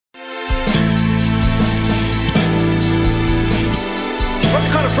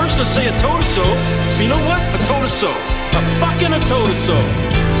gonna say I told her so. But you know what? I told her so. I fucking told her so.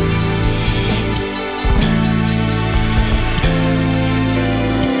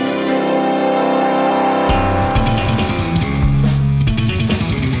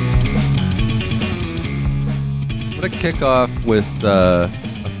 I'm going to kick off with a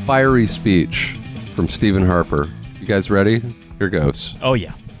fiery speech from Stephen Harper. You guys ready? Here goes. Oh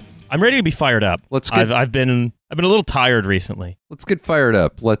yeah, I'm ready to be fired up. I've been a little tired recently. Let's get fired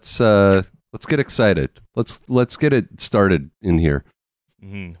up. Let's get excited. Let's get it started in here.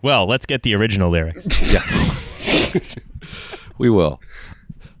 Mm-hmm. Well, let's get the original lyrics. Yeah, we will.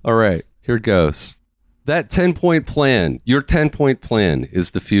 All right, here it goes. That 10-point plan, your 10-point plan, is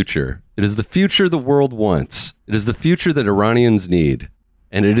the future. It is the future the world wants. It is the future that Iranians need.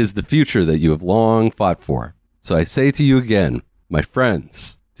 And it is the future that you have long fought for. So I say to you again, my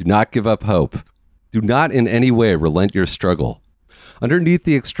friends, do not give up hope. Do not in any way relent your struggle. Underneath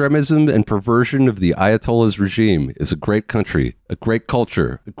the extremism and perversion of the Ayatollah's regime is a great country, a great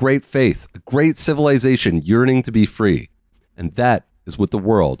culture, a great faith, a great civilization yearning to be free. And that is what the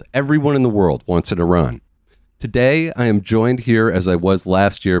world, everyone in the world, wants in Iran. Today, I am joined here, as I was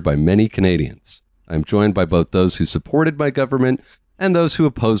last year, by many Canadians. I am joined by both those who supported my government and those who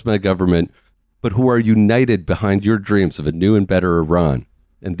opposed my government, but who are united behind your dreams of a new and better Iran.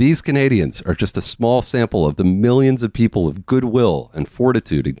 And these Canadians are just a small sample of the millions of people of goodwill and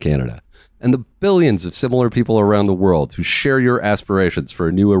fortitude in Canada, and the billions of similar people around the world who share your aspirations for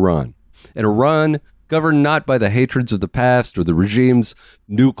a new Iran. An Iran governed not by the hatreds of the past or the regime's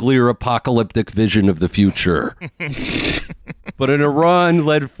nuclear apocalyptic vision of the future, but an Iran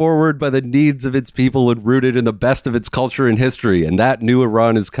led forward by the needs of its people and rooted in the best of its culture and history. And that new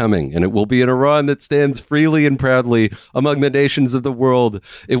Iran is coming, and it will be an Iran that stands freely and proudly among the nations of the world.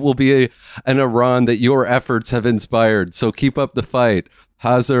 It will be an Iran that your efforts have inspired. So keep up the fight.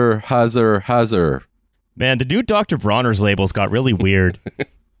 Hazar, Hazar, Hazar. Man, the new Dr. Bronner's labels got really weird.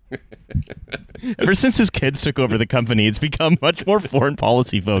 Ever since his kids took over the company, it's become much more foreign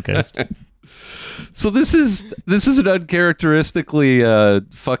policy focused. So this is an uncharacteristically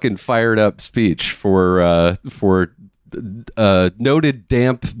fucking fired up speech for noted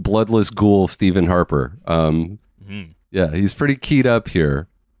damp bloodless ghoul Stephen Harper. Yeah, he's pretty keyed up here.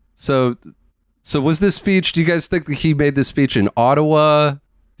 So was this speech? Do you guys think that he made this speech in Ottawa?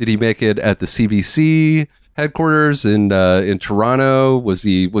 Did he make it at the CBC headquarters in Toronto? Was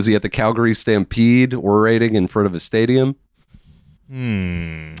he at the Calgary Stampede orating in front of a stadium?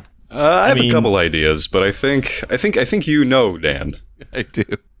 I have a couple ideas, but I think you know, Dan. I do.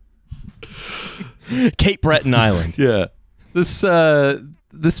 Cape Breton Island. Yeah.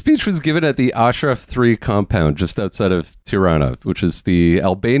 This speech was given at the Ashraf 3 compound just outside of Tirana, which is the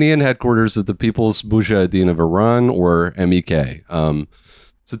Albanian headquarters of the People's Mujahideen of Iran, or MEK.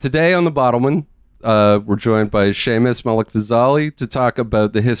 So today on the Bottleman, we're joined by Seamus Malekafzali to talk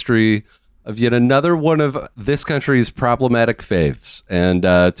about the history of yet another one of this country's problematic faves, and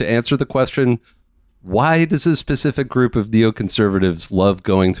to answer the question, why does a specific group of neoconservatives love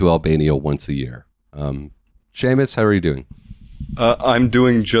going to Albania once a year? Seamus, how are you doing? I'm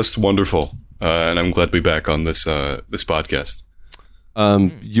doing just wonderful, and I'm glad to be back on this podcast.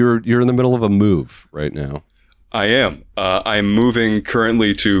 You're in the middle of a move right now. I am. I'm moving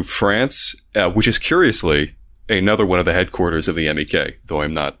currently to France, which is curiously another one of the headquarters of the MEK, though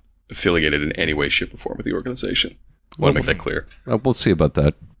I'm not affiliated in any way, shape, or form with the organization. I want to make that clear. We'll see about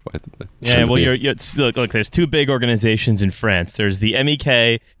that. Yeah, well, look, there's two big organizations in France. There's the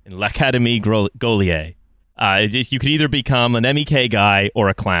MEK and l'Académie Gaulier. You could either become an MEK guy or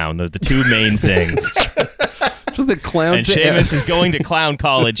a clown. Those are the two main things. The clown and Seamus is going to clown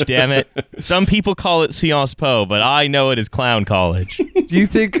college, damn it. Some people call it Sciences Po, but I know it is clown college. Do you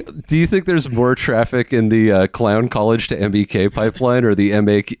think there's more traffic in the clown college to MEK pipeline or the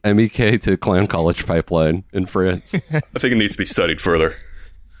MEK to clown college pipeline in France? I think it needs to be studied further.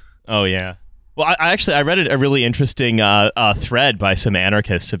 Oh, yeah. Well, I read a really interesting thread by some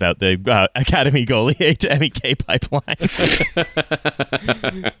anarchists about the Académie Gaulier to MEK pipeline.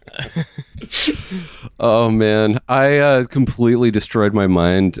 Oh man, I completely destroyed my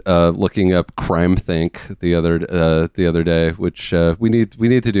mind looking up Crime Think the other day, which we need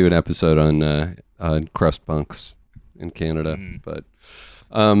to do an episode on crust punks in Canada. But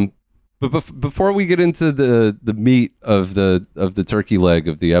before we get into the meat of the turkey leg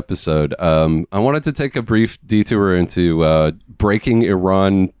of the episode, I wanted to take a brief detour into breaking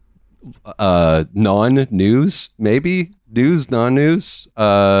Iran non-news, maybe news, non-news.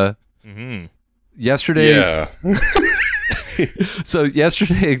 Yesterday, yeah. So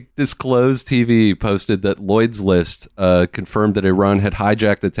yesterday, Disclosed TV posted that Lloyd's List confirmed that Iran had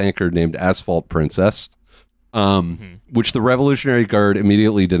hijacked a tanker named Asphalt Princess, which the Revolutionary Guard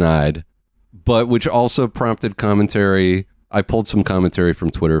immediately denied, but which also prompted commentary. I pulled some commentary from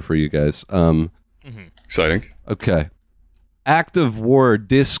Twitter for you guys. Exciting. Okay. Act of War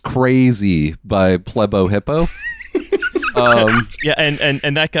Dis Crazy by Plebo Hippo. Yeah,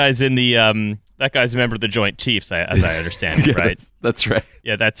 and that guy's in the that guy's a member of the Joint Chiefs, as I understand it, Yeah, right? That's right.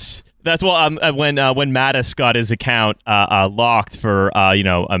 Yeah, that's well. When Mattis got his account locked for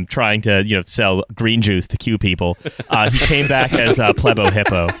trying to sell green juice to Q people, he came back as Plebo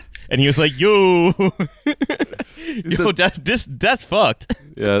Hippo, and he was like, "Yo, that's fucked."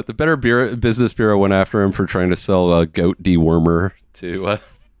 Yeah, the Better Business Bureau went after him for trying to sell goat dewormer to.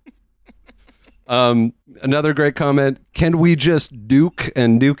 Another great comment. Can we just nuke,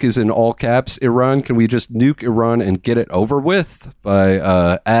 and nuke is in all caps, Iran? Can we just nuke Iran and get it over with? By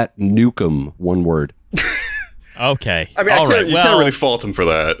at Nukem, one word. Okay. I mean, you can't really fault him for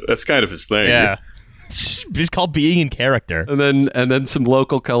that. That's kind of his thing. Yeah. It's called being in character. And then some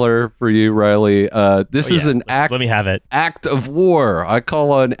local color for you, Riley. This is an act. Let me have it. Act of war. I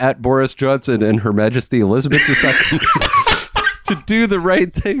call on at Boris Johnson and Her Majesty Elizabeth II to do the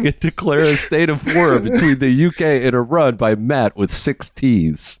right thing and declare a state of war between the UK and Iran by Matt with 6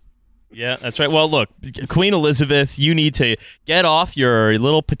 T's. Yeah, that's right. Well, look, Queen Elizabeth, you need to get off your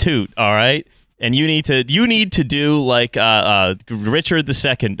little patoot, all right? And you need to do like Richard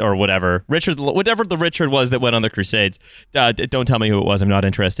II or whatever the Richard was that went on the Crusades. Don't tell me who it was. I'm not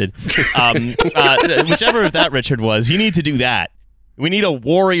interested. Whichever that Richard was, you need to do that. We need a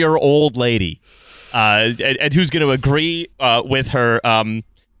warrior old lady, and who's going to agree with her.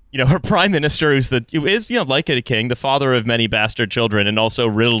 Her prime minister, who is like a king, the father of many bastard children, and also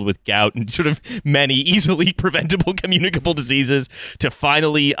riddled with gout and sort of many easily preventable communicable diseases, to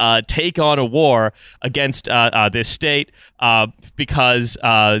finally take on a war against this state because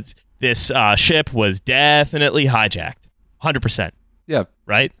this ship was definitely hijacked. 100%. Yeah.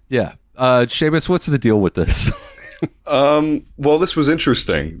 Right? Yeah. Seamus, what's the deal with this? Well, this was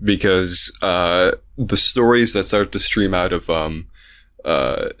interesting because the stories that started to stream out of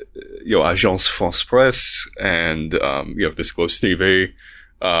Agence France Presse and Disclosed TV,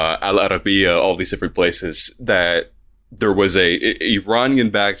 Al Arabiya, all these different places, that there was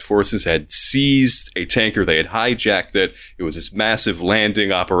Iranian-backed forces had seized a tanker. They had hijacked it. It was this massive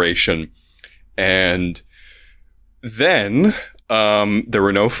landing operation, and then there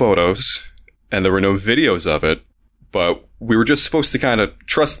were no photos and there were no videos of it. But we were just supposed to kind of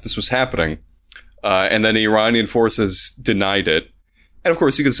trust that this was happening, and then the Iranian forces denied it. And of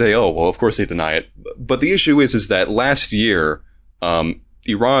course, you could say, "Oh, well, of course they deny it." But the issue is that last year,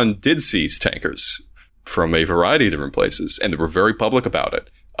 Iran did seize tankers from a variety of different places, and they were very public about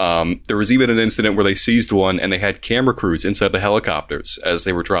it. There was even an incident where they seized one, and they had camera crews inside the helicopters as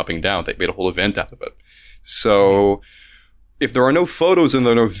they were dropping down. They made a whole event out of it. So, if there are no photos and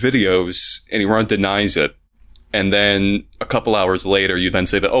there are no videos, and Iran denies it, and then a couple hours later, you then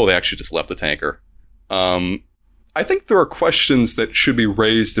say that, "Oh, they actually just left the tanker." I think there are questions that should be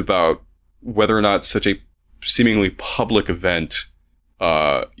raised about whether or not such a seemingly public event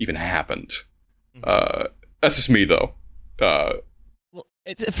even happened. That's just me, though. Well,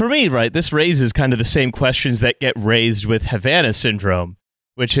 for me, right, this raises kind of the same questions that get raised with Havana syndrome,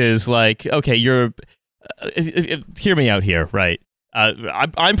 which is like, okay, hear me out here, right?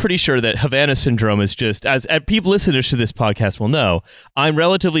 I'm pretty sure that Havana syndrome is just, as people listeners to this podcast will know, I'm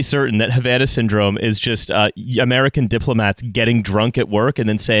relatively certain that Havana syndrome is just American diplomats getting drunk at work and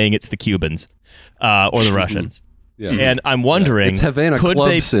then saying it's the Cubans or the Russians. Yeah. And I'm wondering, it's Havana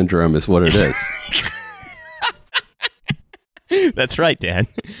Club syndrome is what it is. That's right, Dan.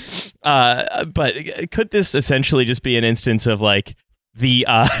 But could this essentially just be an instance of like,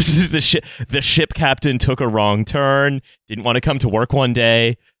 the ship captain took a wrong turn, didn't want to come to work one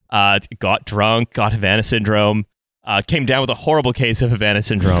day, got drunk, got Havana syndrome, came down with a horrible case of Havana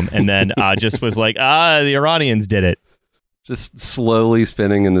syndrome, and then just was like, the Iranians did it. Just slowly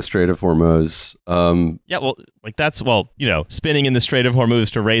spinning in the Strait of Hormuz. Yeah, well, like that's, spinning in the Strait of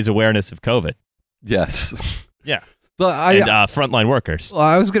Hormuz to raise awareness of COVID. Yes. Yeah. But and frontline workers. Well,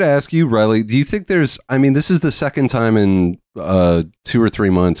 I was going to ask you, Riley, do you think this is the second time in 2 or 3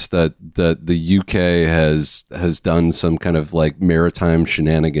 months that the UK has done some kind of like maritime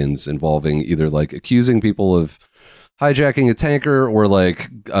shenanigans involving either like accusing people of hijacking a tanker or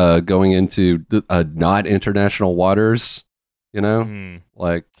like going into not international waters,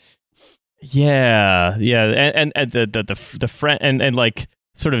 like. Yeah. And the friend and like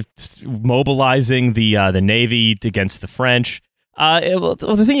sort of mobilizing the Navy against the French.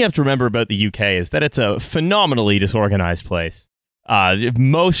 The thing you have to remember about the UK is that it's a phenomenally disorganized place.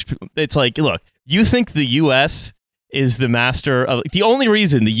 It's like, look, you think the US is the master of the only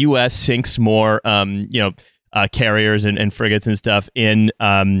reason the US sinks more, carriers and frigates and stuff in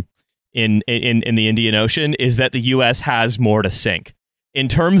the Indian Ocean is that the US has more to sink. In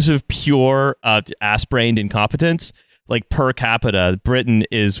terms of pure ass-brained incompetence, like per capita, Britain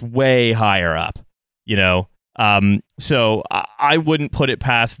is way higher up, So I wouldn't put it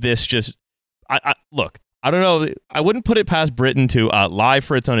past this. Look, I don't know. I wouldn't put it past Britain to lie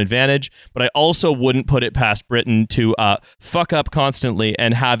for its own advantage, but I also wouldn't put it past Britain to fuck up constantly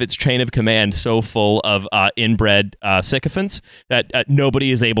and have its chain of command so full of inbred sycophants that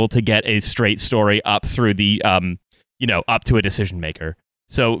nobody is able to get a straight story up through the, up to a decision maker.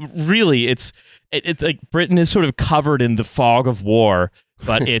 So really, it's like Britain is sort of covered in the fog of war,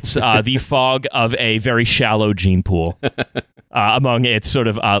 but it's the fog of a very shallow gene pool among its sort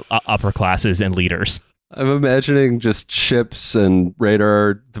of upper classes and leaders. I'm imagining just ships and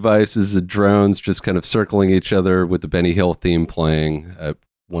radar devices and drones just kind of circling each other with the Benny Hill theme playing at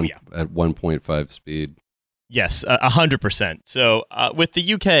 1.5 speed. Yes, 100%. So with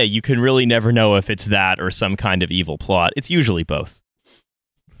the UK, you can really never know if it's that or some kind of evil plot. It's usually both.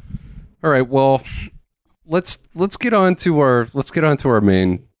 All right. Well, let's get on to our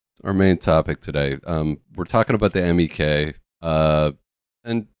main topic today. We're talking about the MEK,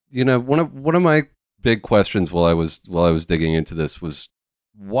 and one of my big questions while I was digging into this was,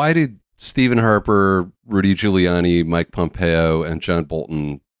 why did Stephen Harper, Rudy Giuliani, Mike Pompeo, and John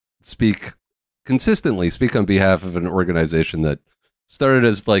Bolton consistently speak on behalf of an organization that started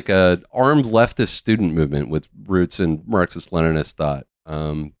as like a armed leftist student movement with roots in Marxist-Leninist thought?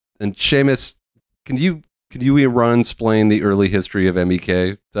 And Seamus, can you explain the early history of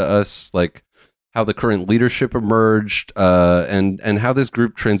MEK to us, like how the current leadership emerged, and how this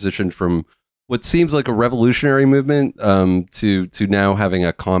group transitioned from what seems like a revolutionary movement to now having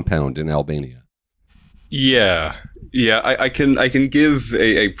a compound in Albania? Yeah, I can give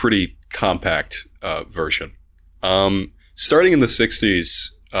a pretty compact version. Starting in the 60s,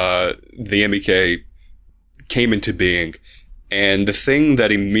 the MEK came into being, and the thing that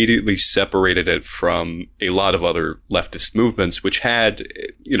immediately separated it from a lot of other leftist movements, which had,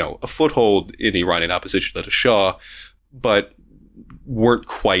 a foothold in Iranian opposition to the Shah, but weren't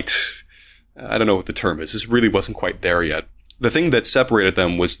quite, I don't know what the term is. This really wasn't quite there yet. The thing that separated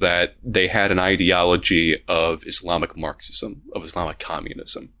them was that they had an ideology of Islamic Marxism, of Islamic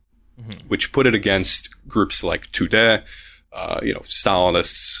communism, which put it against groups like Tudeh,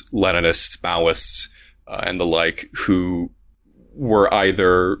 Stalinists, Leninists, Maoists, and the like, who were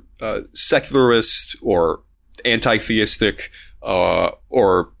either secularist or anti-theistic, or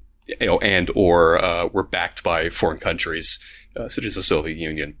were backed by foreign countries, such as the Soviet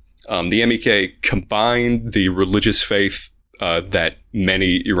Union. The MEK combined the religious faith that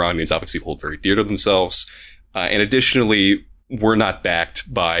many Iranians obviously hold very dear to themselves, and additionally were not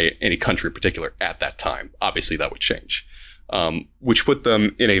backed by any country in particular at that time. Obviously, that would change, which put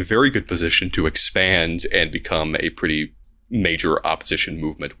them in a very good position to expand and become a pretty major opposition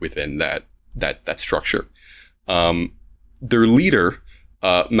movement within that structure. Their leader,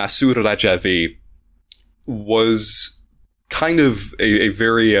 Masoud Rajavi, was kind of a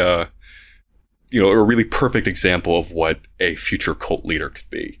very, a really perfect example of what a future cult leader could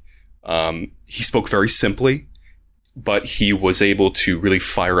be. He spoke very simply, but he was able to really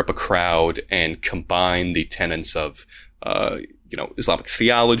fire up a crowd and combine the tenets of, Islamic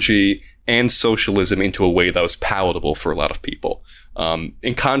theology and socialism into a way that was palatable for a lot of people.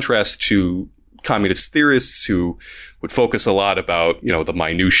 In contrast to communist theorists who would focus a lot about, the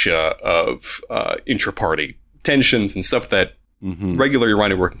minutia of intra-party tensions and stuff that regular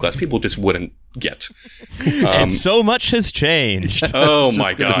Iranian working class people just wouldn't get. And so much has changed. Oh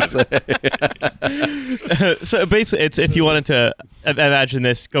my God. So basically, it's, if you wanted to imagine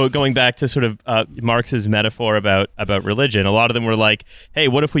this going back to sort of Marx's metaphor about religion, a lot of them were like, hey,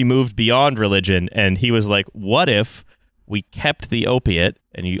 what if we moved beyond religion? And he was like, what if we kept the opiate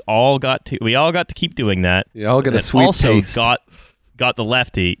and we all got to keep doing that? You all get a sweet also taste. got the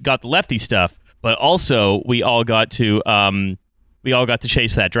lefty stuff, but also we all got to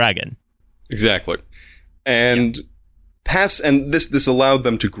chase that dragon. Exactly. And this allowed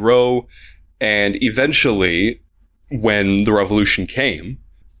them to grow, and eventually, when the revolution came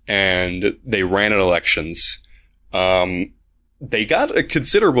and they ran in elections, they got a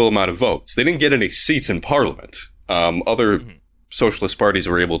considerable amount of votes. They didn't get any seats in parliament. Other socialist parties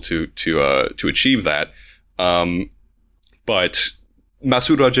were able to achieve that. But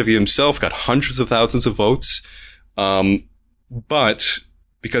Masoud Rajavi himself got hundreds of thousands of votes. But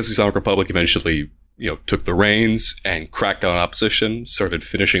because the Islamic Republic eventually, took the reins and cracked down opposition, started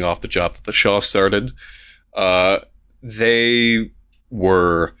finishing off the job that the Shah started, they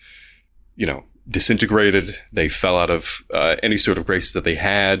were, disintegrated. They fell out of any sort of graces that they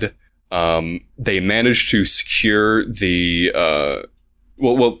had. They managed to secure the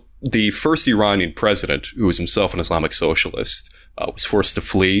first Iranian president, who was himself an Islamic socialist, was forced to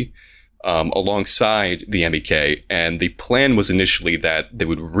flee alongside the MEK. And the plan was initially that they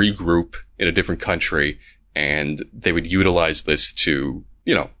would regroup in a different country and they would utilize this to,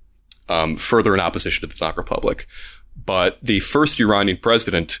 further an opposition to the Islamic Republic. But the first Iranian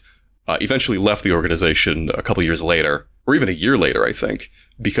president eventually left the organization a couple years later, or even a year later, I think,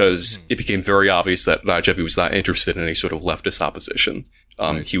 because it became very obvious that Rajavi was not interested in any sort of leftist opposition.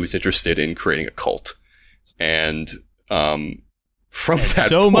 Right. He was interested in creating a cult. And from that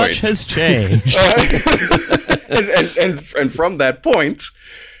so point, much has changed. and from that point,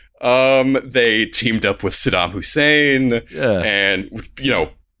 they teamed up with Saddam Hussein. Yeah. And,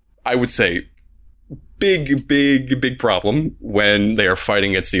 I would say big problem when they are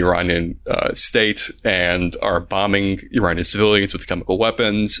fighting against the Iranian state and are bombing Iranian civilians with chemical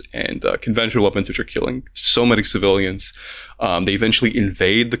weapons and conventional weapons, which are killing so many civilians. They eventually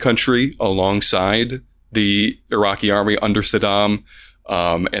invade the country alongside the Iraqi army under Saddam,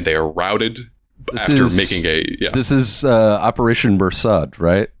 and they are routed This is Operation Mersad,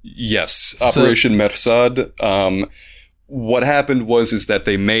 right? Yes, Operation Mersad. What happened was that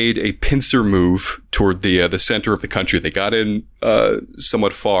they made a pincer move toward the center of the country. They got in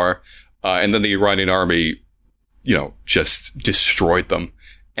somewhat far, and then the Iranian army, just destroyed them.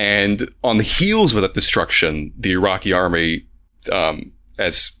 And on the heels of that destruction, the Iraqi army,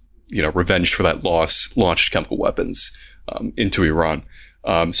 as revenge for that loss, launched chemical weapons into Iran.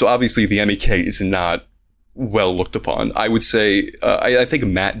 So obviously, the MEK is not well looked upon. I would say, I think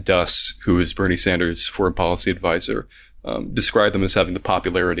Matt Duss, who is Bernie Sanders' foreign policy advisor, described them as having the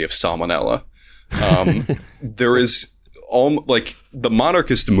popularity of salmonella. There is the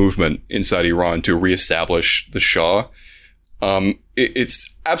monarchist movement inside Iran to reestablish the Shah. It's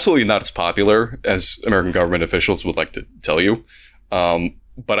absolutely not as popular as American government officials would like to tell you.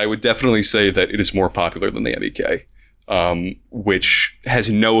 But I would definitely say that it is more popular than the MEK, which has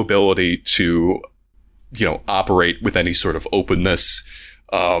no ability to, operate with any sort of openness.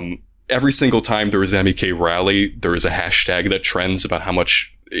 Every single time there is an MEK rally, there is a hashtag that trends about how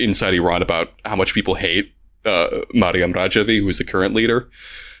much inside Iran about how much people hate Mariam Rajavi, who is the current leader.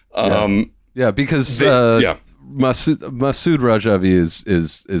 Because Masoud Rajavi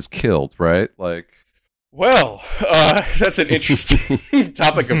is killed, right? That's an interesting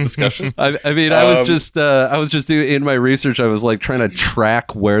topic of discussion. I was just doing in my research. I was trying to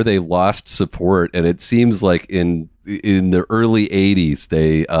track where they lost support, and it seems like in the early 80s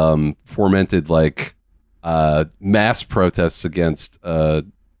they fomented mass protests against the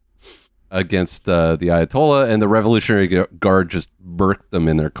Ayatollah, and the Revolutionary Guard just burked them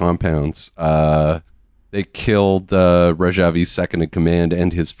in their compounds. They killed Rajavi's second in command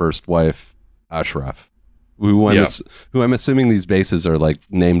and his first wife, Ashraf. Who I'm assuming these bases are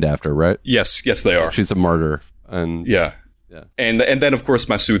named after, right? Yes, they are. She's a martyr, and and then of course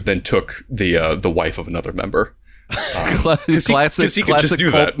Masoud then took the wife of another member. Classic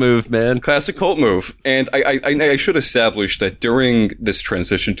cult move, man. Classic cult move. And I should establish that during this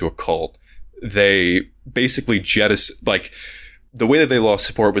transition to a cult, they basically the way that they lost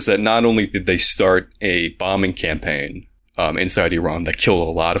support was that not only did they start a bombing campaign inside Iran that killed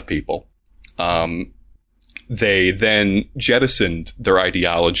a lot of people, they then jettisoned their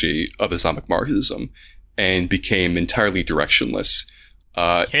ideology of Islamic Marxism and became entirely directionless.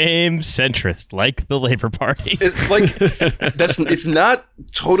 Became centrist, like the Labour Party. It's not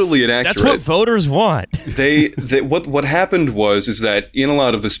totally inaccurate. That's what voters want. What happened was that in a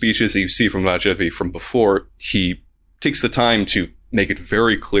lot of the speeches that you see from Rajavi from before, he takes the time to make it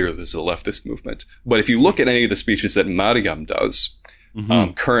very clear this is a leftist movement. But if you look at any of the speeches that Mariam does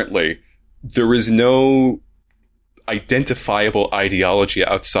currently, there is no identifiable ideology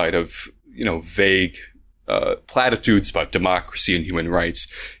outside of vague platitudes about democracy and human rights,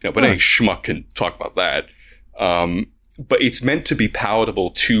 but any schmuck can talk about that. But it's meant to be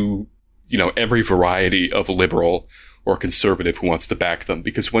palatable to, every variety of liberal or conservative who wants to back them.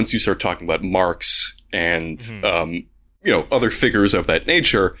 Because once you start talking about Marx and, other figures of that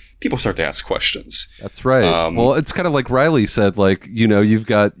nature, people start to ask questions. That's right. Well, it's kind of like Riley said, you've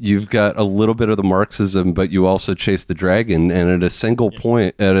got a little bit of the Marxism, but you also chase the dragon. And at a certain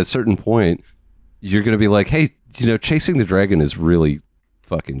point, you're going to be like, hey, chasing the dragon is really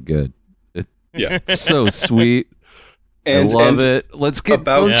fucking good. Yeah. It's so sweet. I love it. Let's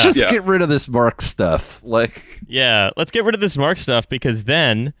just get rid of this Mark stuff. Yeah, let's get rid of this Mark stuff, because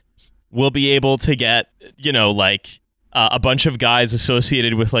then we'll be able to get, a bunch of guys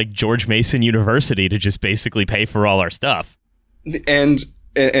associated with George Mason University to just basically pay for all our stuff. And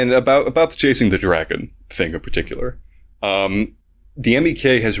about the chasing the dragon thing in particular, the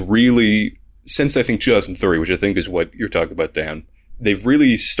MEK has really, since I think 2003, which I think is what you're talking about, Dan, they've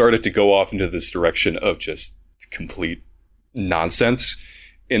really started to go off into this direction of just complete nonsense,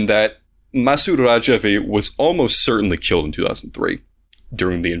 in that Masoud Rajavi was almost certainly killed in 2003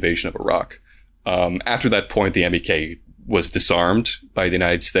 during the invasion of Iraq. After that point, the MEK was disarmed by the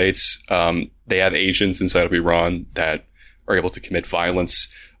United States. They have agents inside of Iran that are able to commit violence,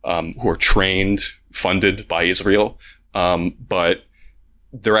 who are trained, funded by Israel. But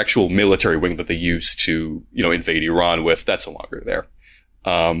their actual military wing that they used to, invade Iran with, that's no longer there.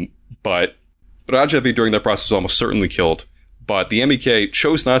 But Rajavi during that process was almost certainly killed. But the MEK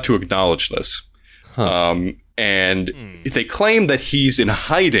chose not to acknowledge this. And they claim that he's in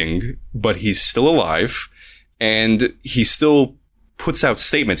hiding, but he's still alive. And he still puts out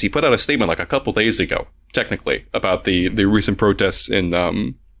statements. He put out a statement a couple days ago, technically, about the recent protests in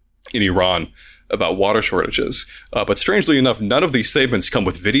Iran about water shortages. But strangely enough, none of these statements come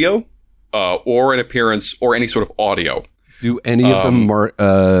with video or an appearance or any sort of audio. Do any of them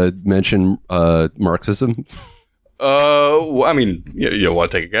mention Marxism? I mean, you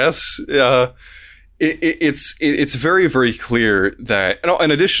want to take a guess? It's very, very clear that,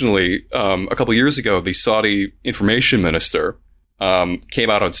 and additionally, a couple of years ago, the Saudi information minister came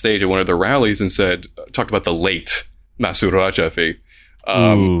out on stage at one of their rallies and talked about the late Masoud Rajavi.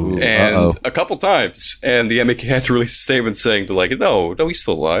 And a couple times, and the MEK had to release a statement saying that, no, he's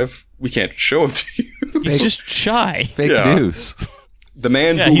still alive. We can't show him to you. He's just shy. Fake news. The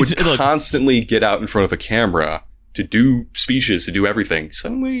man who would constantly get out in front of a camera to do speeches, to do everything,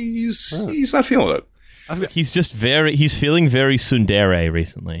 suddenly he's not feeling it. He's feeling very tsundere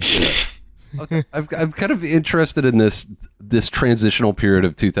recently. I'm kind of interested in this transitional period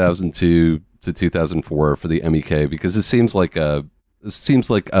of 2002 to 2004 for the MEK, because it seems like a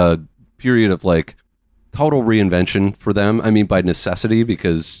period of total reinvention for them. I mean, by necessity,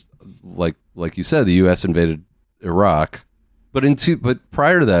 because like you said, the U.S. invaded Iraq. But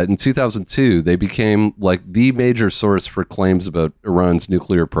prior to that, in 2002, they became the major source for claims about Iran's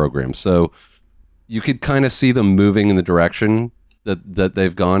nuclear program. So you could kind of see them moving in the direction that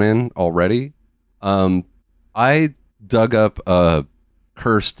they've gone in already. I dug up a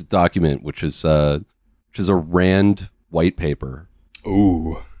cursed document, which is a Rand white paper.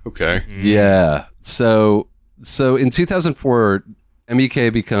 Ooh, okay. Yeah. So in 2004,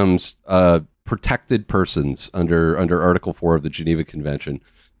 MEK becomes protected persons under Article 4 of the Geneva Convention.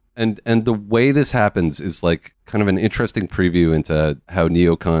 And the way this happens is kind of an interesting preview into how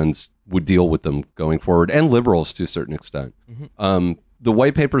neocons would deal with them going forward, and liberals to a certain extent. Mm-hmm. The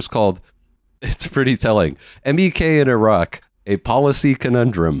white paper is called, it's pretty telling, MEK in Iraq, a policy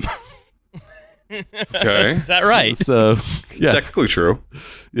conundrum. Okay. Is that right? So yeah. Technically true.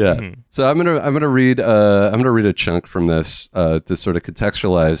 Yeah. Mm-hmm. So I'm gonna read a chunk from this to sort of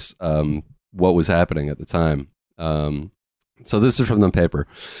contextualize what was happening at the time. So this is from the paper.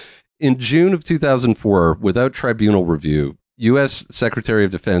 In June of 2004, without tribunal review, U.S. Secretary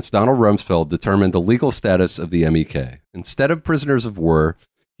of Defense Donald Rumsfeld determined the legal status of the MEK. Instead of prisoners of war,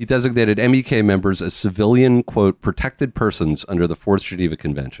 he designated MEK members as civilian, quote, protected persons under the Fourth Geneva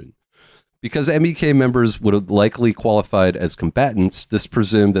Convention. Because MEK members would have likely qualified as combatants, this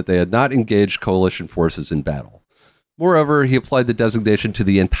presumed that they had not engaged coalition forces in battle. Moreover, he applied the designation to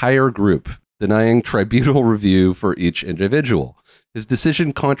the entire group, denying tribunal review for each individual. His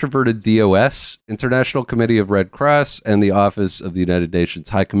decision controverted DOS, International Committee of Red Cross, and the Office of the United Nations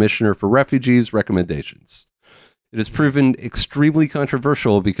High Commissioner for Refugees recommendations. It has proven extremely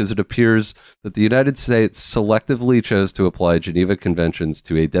controversial because it appears that the United States selectively chose to apply Geneva Conventions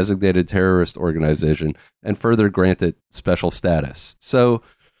to a designated terrorist organization and further grant it special status. So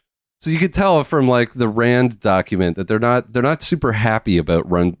you could tell from the Rand document that they're not super happy about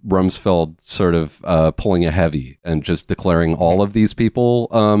Rumsfeld sort of pulling a heavy and just declaring all of these people,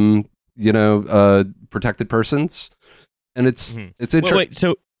 protected persons. And it's interesting. Wait,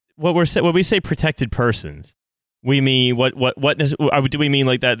 so when we say protected persons, we mean what do we mean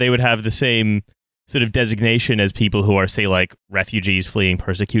that they would have the same sort of designation as people who are, say, refugees fleeing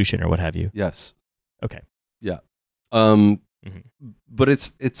persecution or what have you? Yes. Okay. Yeah. But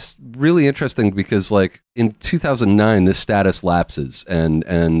it's really interesting because in 2009 this status lapses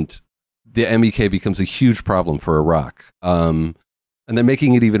and the MEK becomes a huge problem for Iraq. And then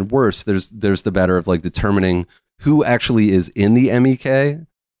making it even worse, there's the matter of like determining who actually is in the MEK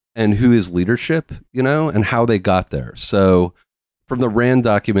and who is leadership, and how they got there. So from the RAND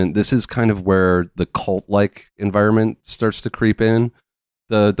document, this is kind of where the cult-like environment starts to creep in.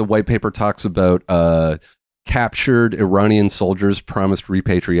 The white paper talks about captured Iranian soldiers promised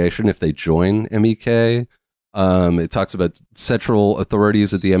repatriation if they join MEK. It talks about central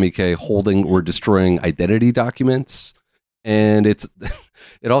authorities at the MEK holding or destroying identity documents. And it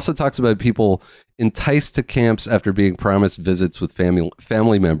also talks about people enticed to camps after being promised visits with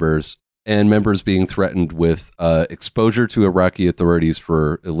family members, and members being threatened with exposure to Iraqi authorities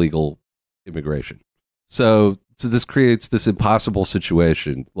for illegal immigration. So this creates this impossible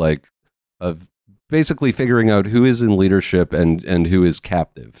situation, like of basically figuring out who is in leadership and who is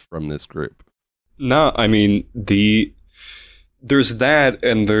captive from this group. No, I mean, there's that,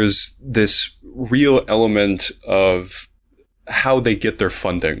 and there's this real element of how they get their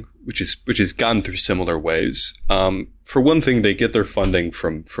funding, which is gone through similar ways. For one thing, they get their funding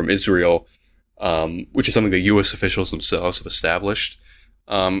from Israel, which is something that U.S. officials themselves have established.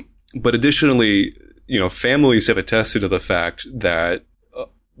 But additionally, families have attested to the fact that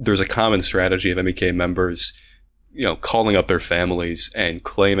there's a common strategy of MEK members, calling up their families and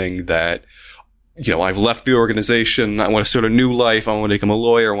claiming that, I've left the organization. I want to start a new life. I want to become a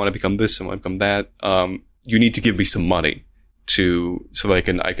lawyer. I want to become this. I want to become that. You need to give me some money so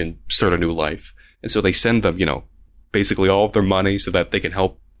that I can start a new life. And so they send them, basically all of their money so that they can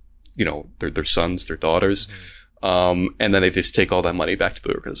help, their sons, their daughters. And then they just take all that money back to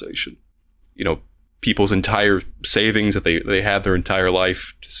the organization. People's entire savings that they had their entire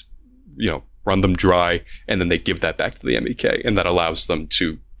life, just, run them dry. And then they give that back to the MEK. And that allows them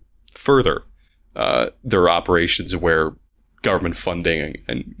to further their operations where government funding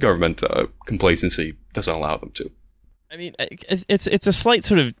and government complacency doesn't allow them to. I mean, it's a slight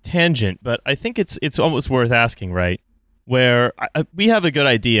sort of tangent, but I think it's almost worth asking, right? Where we have a good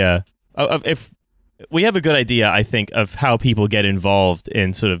idea I think, of how people get involved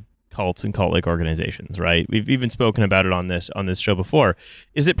in sort of cults and cult-like organizations, right? We've even spoken about it on this show before.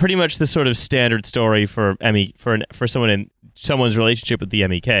 Is it pretty much the sort of standard story for someone in someone's relationship with the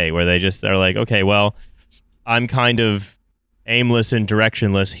MEK, where they just are like, okay, well, I'm kind of aimless and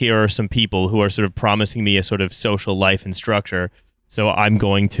directionless. Here are some people who are sort of promising me a sort of social life and structure. So I'm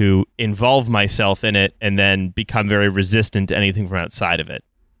going to involve myself in it and then become very resistant to anything from outside of it.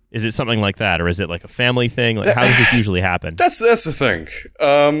 Is it something like that, or is it like a family thing? Like, how does this usually happen? That's the thing.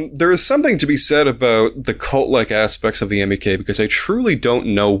 There is something to be said about the cult-like aspects of the MEK, because I truly don't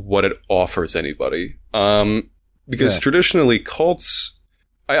know what it offers anybody. Because traditionally, cults,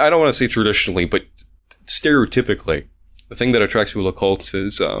 I don't want to say traditionally, but stereotypically, the thing that attracts people to cults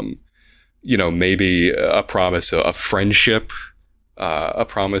is, maybe a promise of friendship, a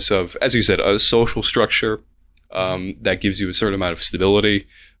promise of, as you said, a social structure that gives you a certain amount of stability.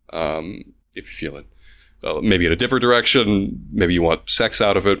 If you feel it, maybe in a different direction, maybe you want sex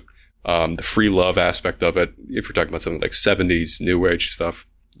out of it, the free love aspect of it, if you're talking about something like 70s, New Age stuff.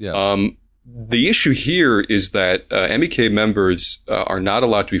 Yeah. The issue here is that MEK members are not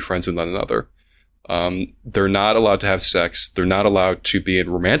allowed to be friends with one another. They're not allowed to have sex. They're not allowed to be in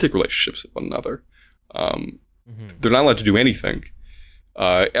romantic relationships with one another. They're not allowed to do anything.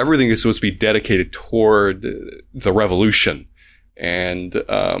 Everything is supposed to be dedicated toward the revolution. And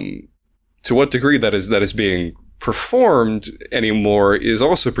to what degree that is being performed anymore is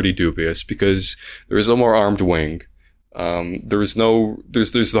also pretty dubious, because there is no more armed wing. There's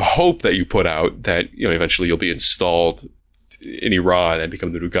the hope that you put out that, eventually you'll be installed in Iran and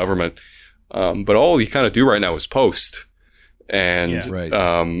become the new government. But all you kind of do right now is post. And,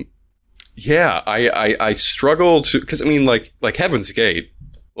 I struggle to, because I mean, like Heaven's Gate,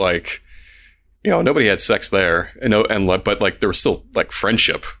 nobody had sex there, but there was still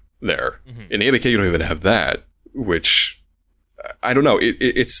friendship there. In the MEK, you don't even have that, which I don't know.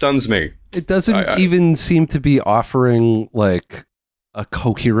 It stuns me. It doesn't even seem to be offering a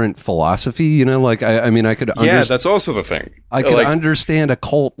coherent philosophy, I mean, I could understand. Yeah, that's also the thing. I could understand a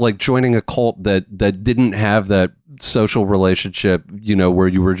cult, joining a cult that didn't have that social relationship, where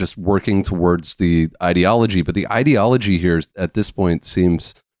you were just working towards the ideology. But the ideology here at this point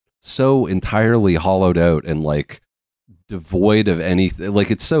seems so entirely hollowed out and devoid of anything.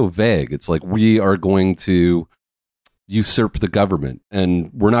 It's so vague. It's we are going to usurp the government,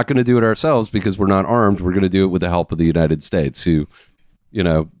 and we're not going to do it ourselves because we're not armed. We're going to do it with the help of the United States, who,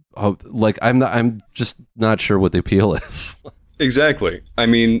 I'm just not sure what the appeal is. Exactly. I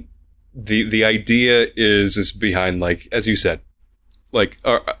mean, the idea is behind, as you said,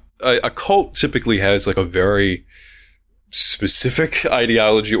 a cult typically has a very specific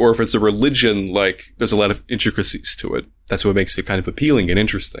ideology or if it's a religion, like there's a lot of intricacies to it. That's what makes it kind of appealing and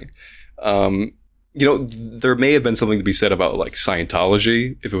interesting. There may have been something to be said about like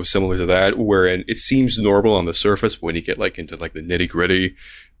Scientology, if it was similar to that, wherein it seems normal on the surface, but when you get like into like the nitty gritty,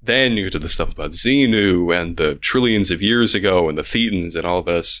 then you get to the stuff about Xenu and the trillions of years ago and the Thetans and all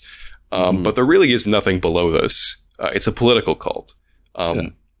this. But there really is nothing below this. It's a political cult.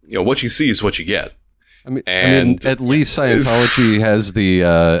 What you see is what you get. I mean, at least Scientology has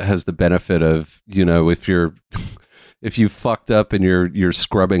the benefit of, if you fucked up and you're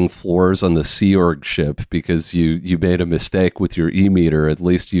scrubbing floors on the Sea Org ship because you made a mistake with your e-meter, at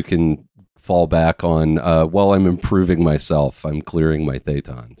least you can fall back on, I'm improving myself. I'm clearing my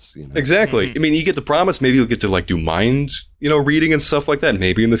thetans. Exactly. I mean, you get the promise. Maybe you'll get to like do mind, reading and stuff like that.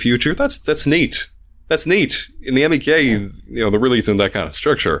 Maybe in the future. That's neat. That's neat. In the MEK, there really isn't that kind of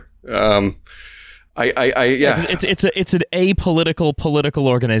structure. Yeah. It's an apolitical political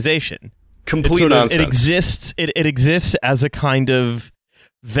organization. Complete nonsense. It exists as a kind of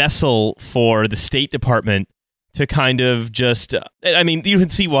vessel for the State Department to kind of just. I mean, you can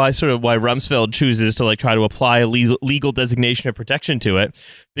see why Rumsfeld chooses to like try to apply a legal designation of protection to it,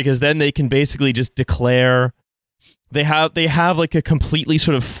 because then they can basically just declare they have like a completely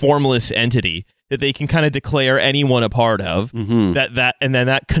sort of formless entity that they can kind of declare anyone a part of, and then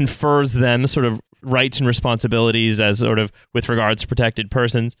that confers them sort of rights and responsibilities as sort of with regards to protected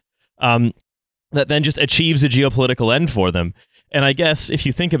persons, that then just achieves a geopolitical end for them. And I guess if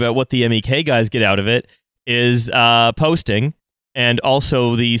you think about what the MEK guys get out of it is posting, and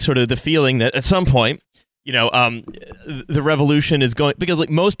also the sort of the feeling that at some point, the revolution is going, because like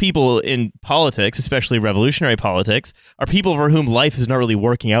most people in politics, especially revolutionary politics, are people for whom life is not really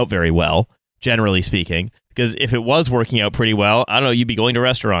working out very well, generally speaking, because if it was working out pretty well, I don't know, you'd be going to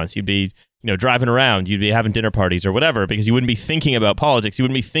restaurants, you'd be, driving around, you'd be having dinner parties or whatever, because you wouldn't be thinking about politics, you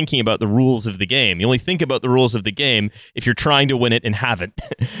wouldn't be thinking about the rules of the game. You only think about the rules of the game if you're trying to win it and haven't.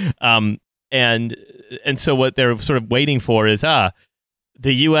 And so what they're sort of waiting for is, the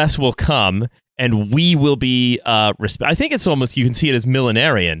U.S. will come and we will be, I think it's almost, you can see it as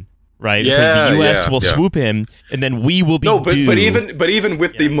millenarian. Right, it's like the U.S. will swoop in, and then we will be. No, but even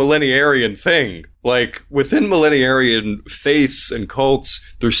with the millenarian thing, like within millenarian faiths and cults,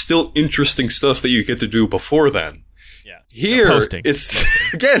 there's still interesting stuff that you get to do before then. Yeah, here it's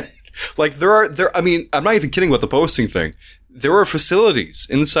again like there are. I mean, I'm not even kidding about the posting thing. There are facilities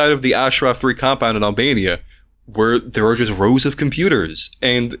inside of the Ashraf 3 compound in Albania where there are just rows of computers,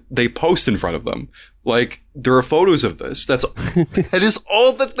 and they post in front of them. Like, there are photos of this. That is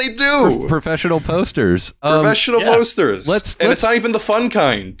all that they do. Professional posters. Posters. It's not even the fun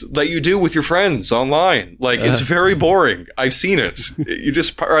kind that you do with your friends online. Like, it's very boring. I've seen it. You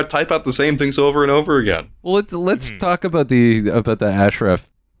just type out the same things over and over again. Well, let's talk about the Ashraf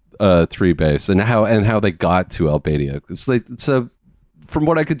 3 base and how they got to Albania. So from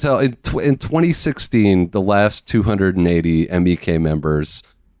what I could tell, in 2016, the last 280 MEK members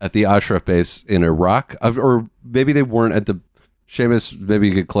at the Ashraf base in Iraq, or maybe they weren't at the. Seamus, maybe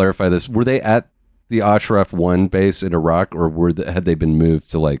you could clarify this. Were they at the Ashraf 1 base in Iraq, or had they been moved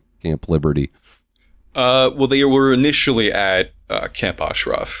to like Camp Liberty? Well, they were initially at Camp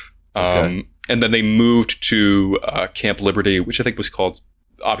Ashraf, and then they moved to Camp Liberty, which I think was called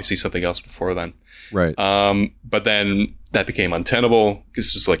obviously something else before then. Right. But then that became untenable because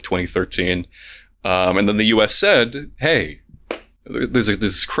it was like 2013, and then the U.S. said, "Hey, there's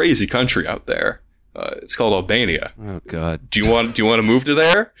this crazy country out there. It's called Albania. Oh God! Do you want to move to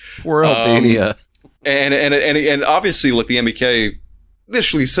there? We're Albania." And obviously, like the MEK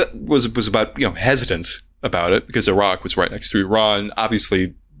initially was about hesitant about it because Iraq was right next to Iran.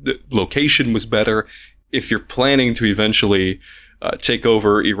 Obviously, the location was better. If you're planning to eventually take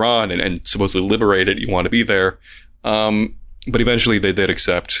over Iran and supposedly liberate it, you want to be there. But eventually, they did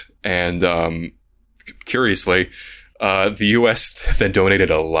accept. And curiously, the U.S. then donated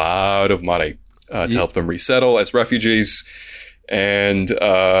a lot of money to help them resettle as refugees. And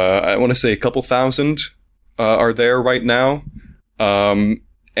I want to say a couple thousand are there right now. And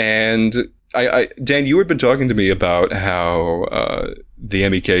Dan, you had been talking to me about how the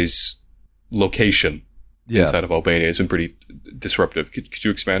MEK's location inside of Albania has been pretty disruptive. Could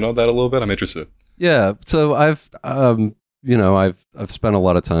you expand on that a little bit? I'm interested. Yeah. So I've spent a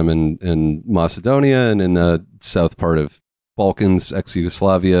lot of time in Macedonia and in the south part of Balkans,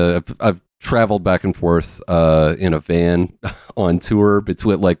 ex-Yugoslavia. I've traveled back and forth in a van on tour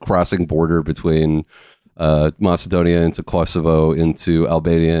between, like, crossing border between Macedonia into Kosovo, into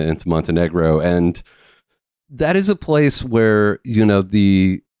Albania, into Montenegro, and that is a place where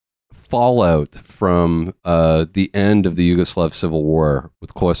the fallout from the end of the Yugoslav Civil War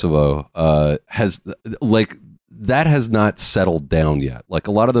with Kosovo has not settled down yet. Like,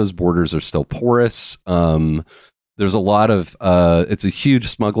 a lot of those borders are still porous. There's a lot of it's a huge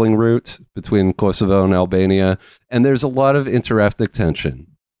smuggling route between Kosovo and Albania, and there's a lot of interethnic tension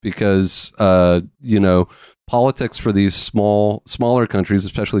because politics for these smaller countries,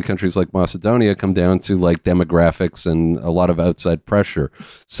 especially countries like Macedonia, come down to like demographics and a lot of outside pressure.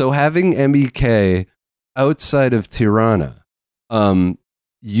 So having MEK outside of Tirana,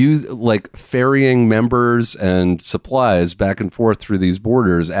 ferrying members and supplies back and forth through these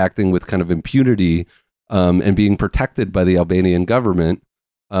borders, acting with kind of impunity, and being protected by the Albanian government,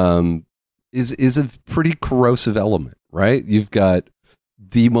 is a pretty corrosive element, right? You've got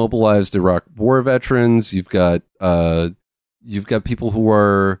demobilized Iraq war veterans. You've got people who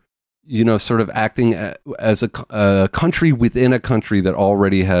are, sort of acting as a country within a country that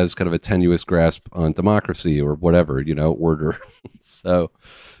already has kind of a tenuous grasp on democracy or whatever, order. So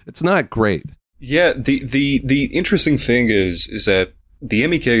it's not great. Yeah. The interesting thing is that the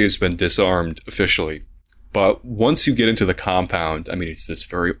MEK has been disarmed officially. But once you get into the compound, I mean, it's this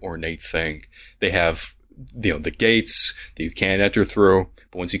very ornate thing. They have, the gates that you can't enter through.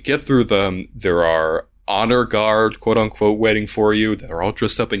 But once you get through them, there are honor guard, quote unquote, waiting for you. They're all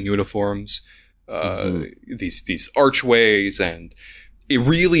dressed up in uniforms, these archways. And it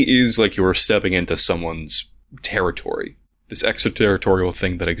really is like you're stepping into someone's territory, this extraterritorial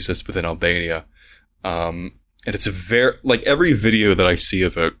thing that exists within Albania. And it's every video that I see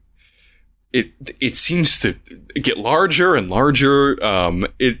of it, it seems to get larger and larger.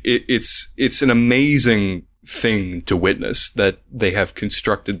 It's an amazing thing to witness that they have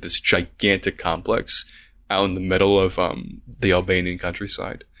constructed this gigantic complex out in the middle of the Albanian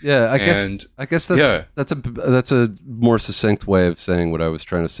countryside. Yeah, I guess that's a more succinct way of saying what I was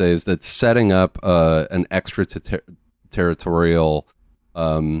trying to say, is that setting up an extraterritorial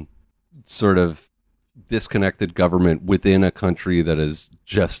sort of disconnected government within a country that has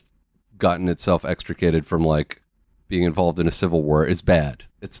just gotten itself extricated from like being involved in a civil war is bad.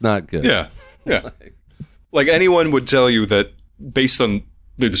 It's not good. Yeah. Like anyone would tell you that based on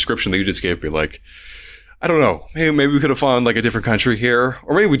the description that you just gave me, like, I don't know, maybe we could have found like a different country here,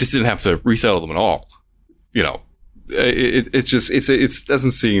 or maybe we just didn't have to resettle them at all. It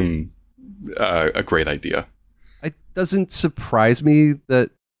doesn't seem a great idea. It doesn't surprise me that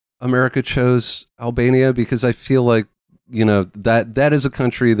America chose Albania, because I feel like, that is a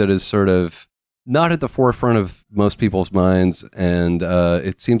country that is sort of not at the forefront of most people's minds. And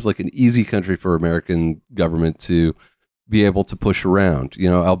it seems like an easy country for American government to be able to push around.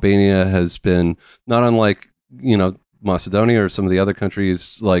 Albania has been, not unlike, Macedonia or some of the other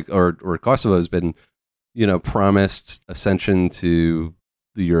countries or Kosovo, has been, promised ascension to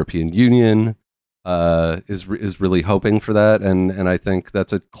the European Union, is really hoping for that. And I think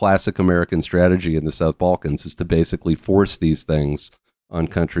that's a classic American strategy in the South Balkans, is to basically force these things on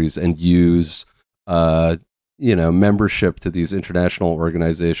countries and use, membership to these international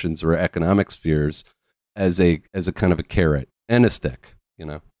organizations or economic spheres as a kind of a carrot and a stick,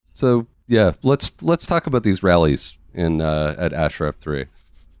 So yeah, let's talk about these rallies at Ashraf 3.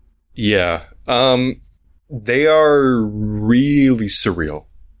 Yeah. They are really surreal.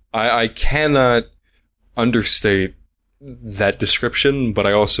 I cannot understate that description, but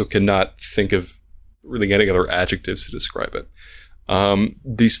I also cannot think of really any other adjectives to describe it.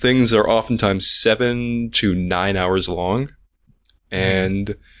 These things are oftentimes 7 to 9 hours long,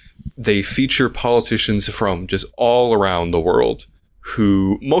 and they feature politicians from just all around the world,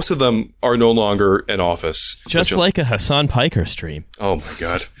 who most of them are no longer in office. Just like a Hassan Piker stream. Oh my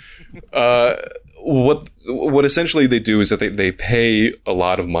God. What essentially they do is that they pay a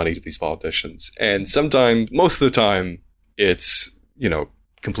lot of money to these politicians, and sometimes, most of the time, it's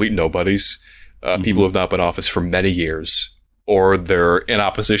complete nobodies, people who have not been in office for many years, or they're in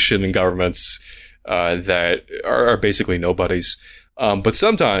opposition in governments that are basically nobodies. But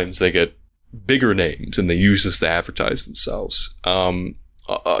sometimes they get bigger names and they use this to advertise themselves.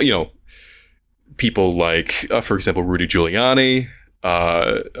 People like, for example, Rudy Giuliani,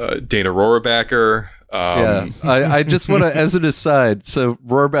 Dana Rohrabacher. I just want to, as an aside, so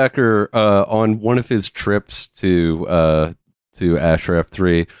Rohrabacher, on one of his trips to Ashraf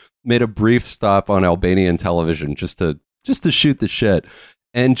 3, made a brief stop on Albanian television just to shoot the shit,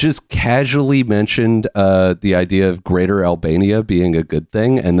 and just casually mentioned the idea of Greater Albania being a good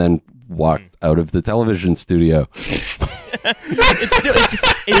thing, and then walked out of the television studio.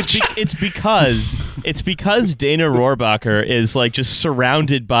 It's because Dana Rohrabacher is like just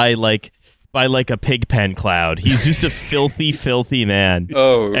surrounded by like by like a pig pen cloud. He's just a filthy, filthy man.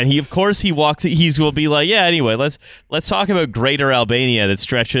 Oh, and he will be like, yeah. Anyway, let's talk about Greater Albania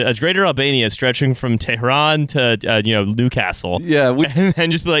Greater Albania stretching from Tehran to Newcastle. Yeah,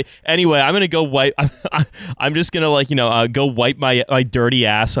 and just be like, anyway, I'm gonna go wipe. I'm just gonna go wipe my dirty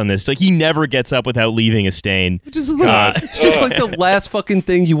ass on this. Like he never gets up without leaving a stain. It's just like the last fucking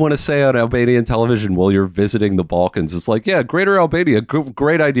thing you want to say on Albanian television while you're visiting the Balkans. It's like, yeah, Greater Albania,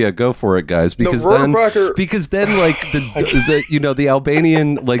 great idea, go for it, guys. Because then like the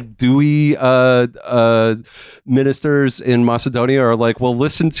Albanian like Dewey ministers in Macedonia are like, well,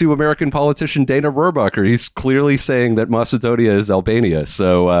 listen to American politician Dana Rohrabacher. He's clearly saying that Macedonia is Albania.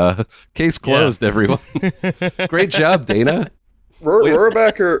 So case closed, everyone. Great job, Dana.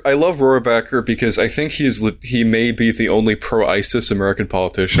 Rohrabacher, I love Rohrabacher because I think he may be the only pro-ISIS American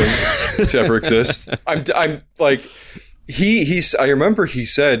politician to ever exist. I'm like, I remember he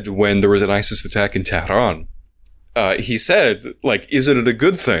said when there was an ISIS attack in Tehran, he said, like, isn't it a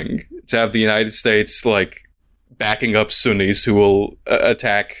good thing to have the United States, like, backing up Sunnis who will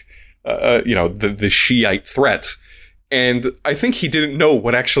attack, the Shiite threat? And I think he didn't know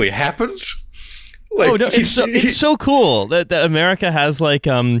what actually happened. Like, it's so cool that America has like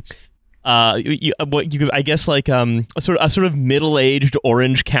a sort of middle-aged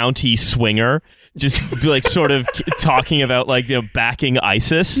Orange County swinger just like sort of talking about like backing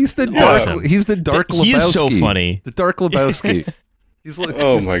ISIS. He's the Dark Lebowski. He is so funny. The Dark Lebowski. He's like,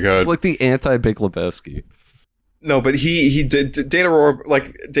 oh my god, he's like the anti-Big Lebowski. No, but he did Dana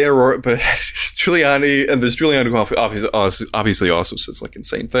Rohr, but Giuliani, and there's Giuliani who obviously also says like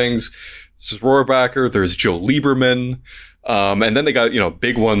insane things. This is Rohrabacher. There's Joe Lieberman. And then they got,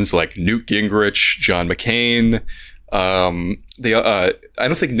 big ones like Newt Gingrich, John McCain. I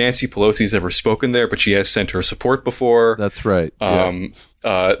don't think Nancy Pelosi's ever spoken there, but she has sent her support before. That's right.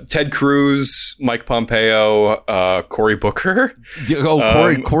 Ted Cruz, Mike Pompeo, Cory Booker.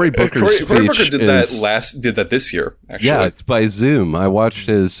 Cory Booker's speech. Cory Booker did that this year, actually. Yeah, it's by Zoom. I watched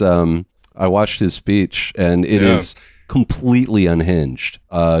his speech, and it is completely unhinged.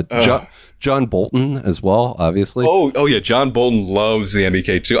 John Bolton as well, obviously. Oh yeah, John Bolton loves the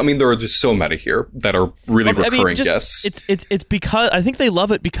MEK too. I mean, there are just so many here that are really recurring guests. It's because I think they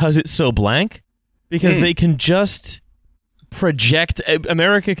love it because it's so blank, because they can just project.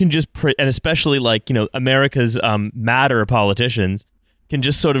 America can just and especially like America's matter politicians can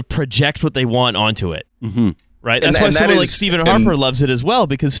just sort of project what they want onto it. Mm-hmm. Right. That's why someone like Stephen Harper loves it as well,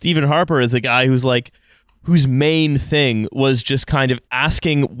 because Stephen Harper is a guy whose main thing was just kind of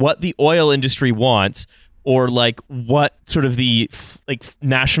asking what the oil industry wants, or like what sort of the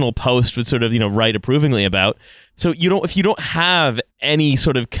National Post would sort of write approvingly about. So if you don't have any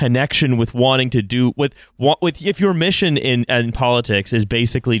sort of connection with wanting to do with if your mission in politics is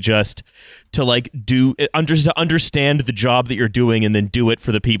basically just to understand the job that you're doing and then do it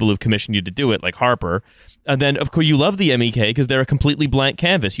for the people who've commissioned you to do it, like Harper, and then of course you love the MEK because they're a completely blank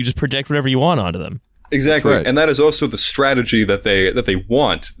canvas. You just project whatever you want onto them. Exactly. Right. And that is also the strategy that they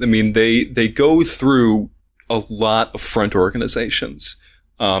want. I mean, they go through a lot of front organizations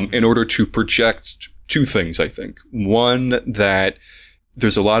in order to project two things, I think. One, that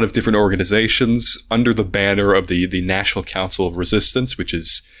there's a lot of different organizations under the banner of the National Council of Resistance, which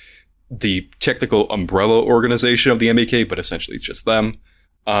is the technical umbrella organization of the MEK, but essentially it's just them.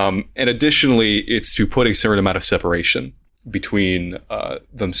 And additionally, it's to put a certain amount of separation between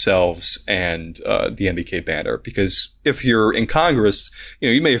themselves and the MEK banner. Because if you're in Congress,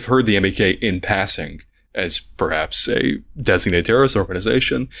 you may have heard the MEK in passing as perhaps a designated terrorist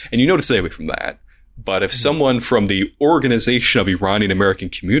organization, and you know to stay away from that. But if someone from the Organization of Iranian American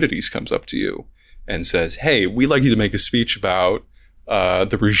Communities comes up to you and says, hey, we'd like you to make a speech about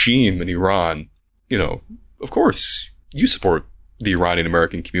the regime in Iran, of course, you support the Iranian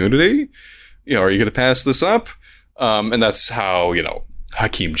American community. Are you going to pass this up? And that's how,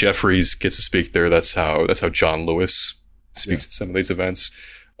 Hakeem Jeffries gets to speak there. That's how John Lewis speaks at some of these events.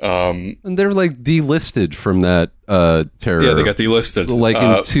 And they're like delisted from that terror. Yeah, they got delisted. Like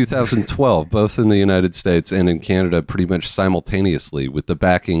in 2012, both in the United States and in Canada, pretty much simultaneously, with the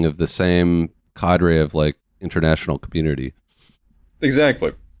backing of the same cadre of like international community.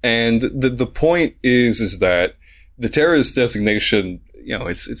 Exactly. And the point is that the terrorist designation,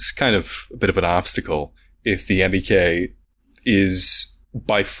 it's kind of a bit of an obstacle if the MEK is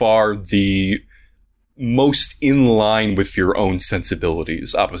by far the most in line with your own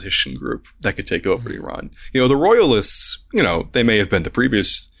sensibilities opposition group that could take over Iran. The royalists, they may have been the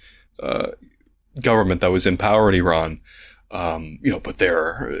previous government that was in power in Iran, but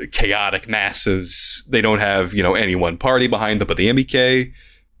they're chaotic masses. They don't have, any one party behind them. But the MEK,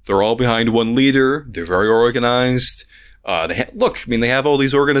 They're all behind one leader. They're very organized. They have all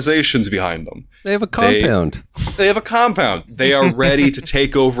these organizations behind them. They have a compound. They have a compound. They are ready to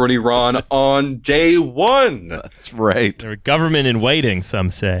take over in Iran on day one. That's right. They're government in waiting, some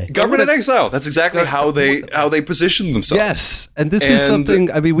say. Government in exile. That's exactly how they position themselves. Yes, and this is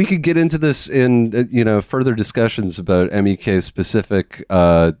something. I mean, we could get into this in further discussions about MEK specific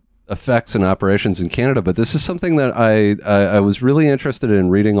effects and operations in Canada, but this is something that I was really interested in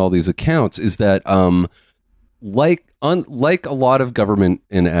reading all these accounts. Is that Unlike a lot of government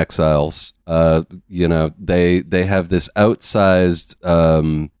in exiles, they have this outsized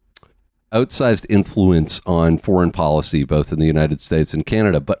influence on foreign policy, both in the United States and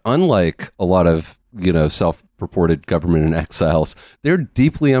Canada. But unlike a lot of self-purported government in exiles, they're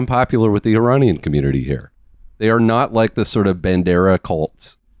deeply unpopular with the Iranian community here. They are not like the sort of Bandera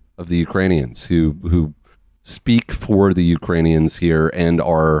cult of the Ukrainians who speak for the Ukrainians here and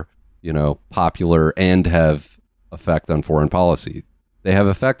are popular and have effect on foreign policy. They have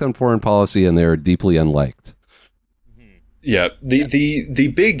effect on foreign policy, and they're deeply unliked. Yeah,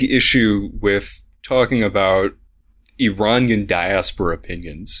 the big issue with talking about Iranian diaspora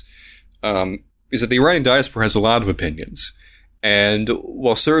opinions is that the Iranian diaspora has a lot of opinions, and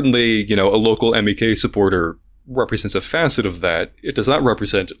while certainly a local MEK supporter represents a facet of that, it does not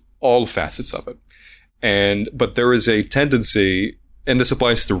represent all facets of it. But there is a tendency, and this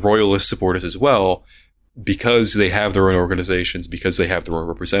applies to royalist supporters as well, because they have their own organizations, because they have their own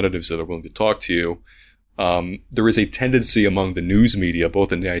representatives that are willing to talk to you, there is a tendency among the news media,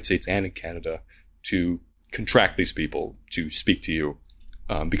 both in the United States and in Canada, to contract these people to speak to you,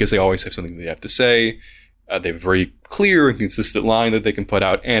 because they always have something they have to say. They have a very clear and consistent line that they can put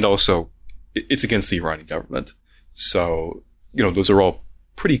out, and also it's against the Iranian government. So, those are all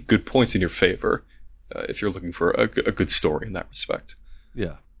pretty good points in your favor if you're looking for a good story in that respect.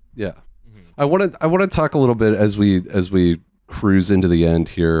 Yeah, yeah. I want to talk a little bit as we cruise into the end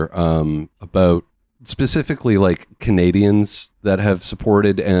here about specifically like Canadians that have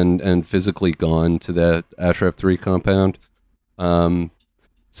supported and physically gone to that Ashraf 3 compound. So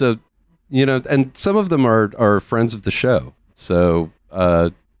and some of them are friends of the show. So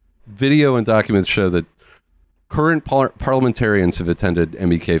video and documents show that current parliamentarians have attended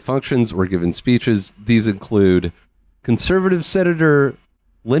MEK functions or given speeches. These include Conservative Senator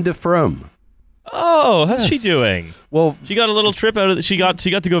Linda Frum. Oh, how's she doing? Well, she got a little trip out of she got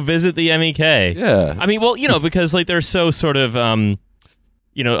to go visit the MEK. Yeah. I mean, well, because like they're so sort of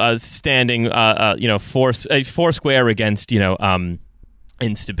standing four square against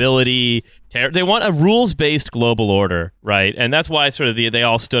instability, terror. They want a rules-based global order, right? And that's why sort of they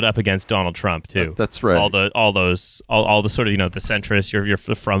all stood up against Donald Trump too. That's right. All the sort of the centrists, your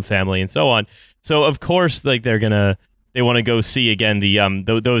Frum family, and so on. So of course, like they want to go see again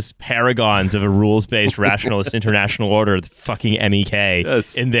those paragons of a rules-based rationalist international order, the fucking MEK,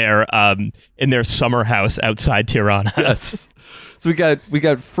 yes, in their summer house outside Tehran. Yes. So we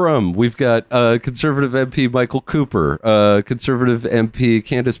got Frum, we've got Conservative MP Michael Cooper, Conservative MP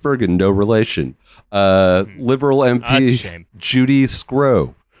Candice Bergen, no relation, Liberal MP Judy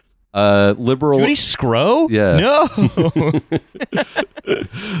Scrow. Liberal Judy Scrow? Yeah. No.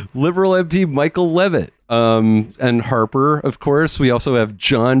 Liberal MP Michael Levitt. And Harper, of course. We also have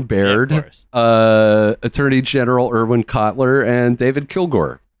John Baird, Attorney General Erwin Kotler, and David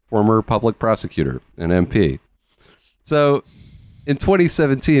Kilgore, former public prosecutor and MP. So in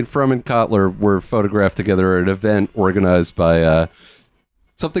 2017, Frum and Kotler were photographed together at an event organized by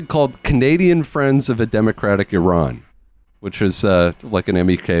something called Canadian Friends of a Democratic Iran, which is like an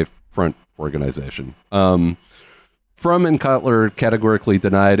MEK front organization. Frum and Kotler categorically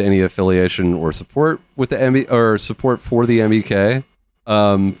denied any affiliation or support with the support for the MEK.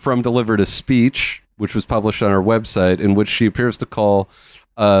 Frum delivered a speech, which was published on our website, in which she appears to call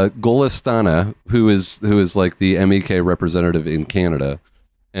Golestana, who is like the MEK representative in Canada,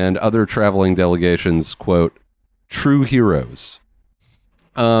 and other traveling delegations, quote, true heroes.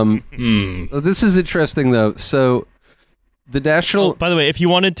 This is interesting, though. So the national... by the way, if you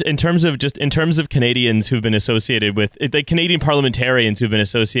wanted to, in terms of Canadians who've been associated with the Canadian parliamentarians who've been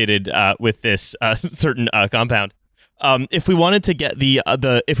associated with this certain compound, if we wanted to get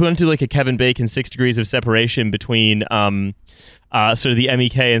if we wanted to do like a Kevin Bacon 6 degrees of separation between sort of the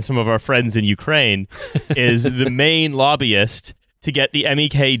MEK and some of our friends in Ukraine, is the main lobbyist to get the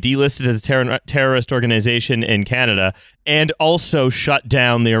MEK delisted as a terrorist organization in Canada, and also shut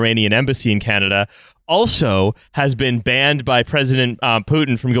down the Iranian embassy in Canada, also has been banned by President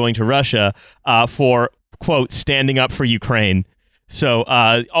Putin from going to Russia for, quote, standing up for Ukraine. So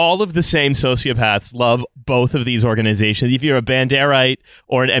all of the same sociopaths love both of these organizations. If you're a Banderite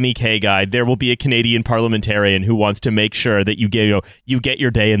or an MEK guy, there will be a Canadian parliamentarian who wants to make sure that you get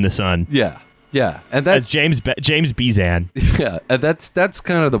your day in the sun. Yeah, and that's James Bezan. Yeah, and that's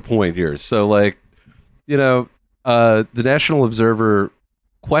kind of the point here. So, like, the National Observer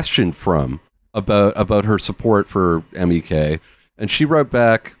questioned Frum about her support for MEK, and she wrote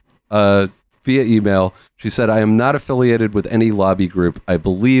back via email. She said, "I am not affiliated with any lobby group. I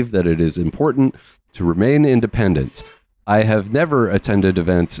believe that it is important to remain independent. I have never attended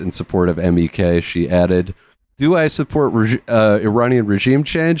events in support of MEK." She added, "Do I support Iranian regime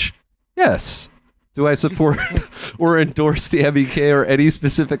change? Yes. Do I support or endorse the MEK or any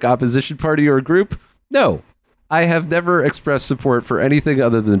specific opposition party or group? No. I have never expressed support for anything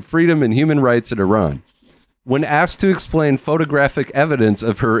other than freedom and human rights in Iran." When asked to explain photographic evidence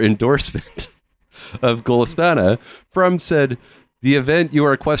of her endorsement of Golestana, Frum said, "The event you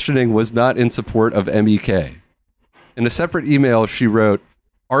are questioning was not in support of MEK." In a separate email, she wrote,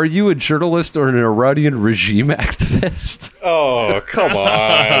 "Are you a journalist or an Iranian regime activist?" Oh, come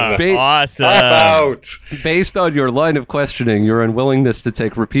on. Awesome. About. Based on your line of questioning, your unwillingness to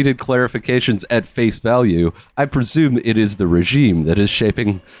take repeated clarifications at face value, I presume it is the regime that is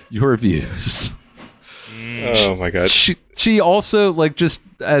shaping your views. Oh my God. She also, like, just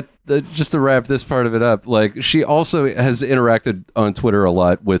to wrap this part of it up, like, she also has interacted on Twitter a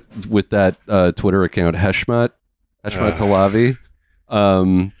lot with that Twitter account Heshmat Talavi,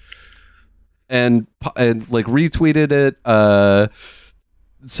 and like retweeted it.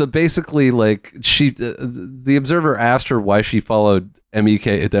 So basically, like, the Observer asked her why she followed MEK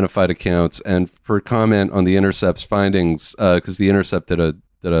identified accounts, and for comment on the Intercept's findings, because the Intercept did a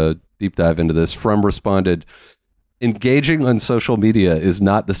deep dive into this. Frum responded, "Engaging on social media is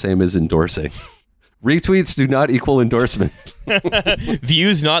not the same as endorsing. Retweets do not equal endorsement."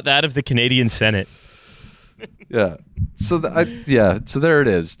 Views not that of the Canadian Senate. Yeah. So so there it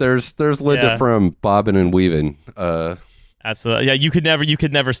is. There's Linda Frum bobbing and weaving. Absolutely. Yeah, you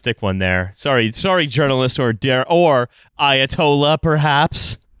could never stick one there. Sorry, journalist or Ayatollah,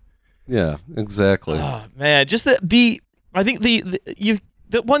 perhaps. Yeah, exactly. Oh, man, just I think the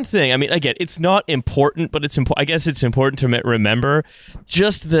one thing, I mean, again, it's not important, but I guess it's important to remember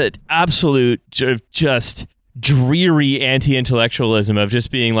just the absolute just dreary anti-intellectualism of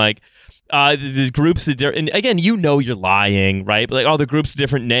just being like, the groups, and again, you're lying, right? But like, the group's a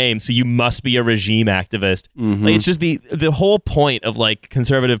different name, so you must be a regime activist. Mm-hmm. Like, it's just the whole point of, like,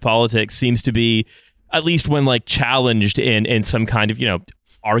 conservative politics seems to be, at least when, like, challenged in some kind of,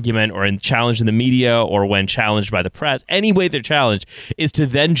 argument or challenged in the media or when challenged by the press, any way they're challenged is to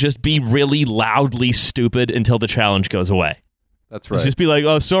then just be really loudly stupid until the challenge goes away. That's right. It's just be like,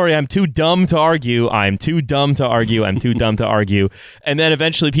 "Oh, sorry, I'm too dumb to argue. I'm too dumb to argue. I'm too dumb to argue." And then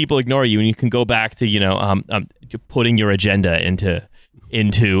eventually people ignore you and you can go back to, putting your agenda into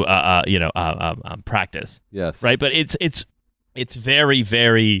practice. Yes. Right. But it's very,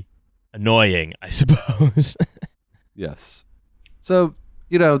 very annoying, I suppose. Yes. So,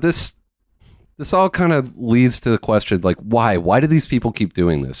 this all kind of leads to the question, like, why do these people keep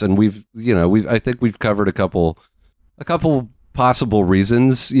doing this? And I think we've covered a couple possible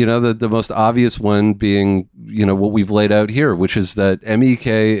reasons, the most obvious one being, what we've laid out here, which is that MEK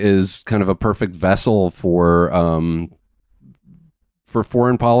is kind of a perfect vessel for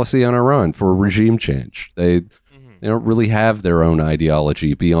foreign policy on Iran, for regime change. They don't really have their own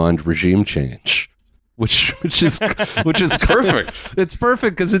ideology beyond regime change. Which is perfect. It's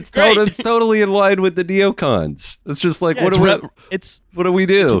perfect because it's totally in line with the neocons. It's just like, what do we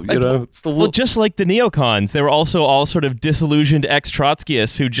do? Well, just like the neocons, they were also all sort of disillusioned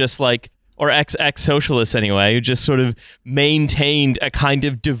ex-Trotskyists who just like, or ex-socialists anyway, who just sort of maintained a kind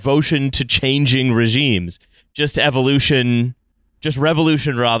of devotion to changing regimes, just revolution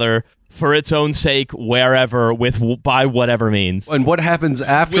rather, for its own sake, wherever, by whatever means. And what happens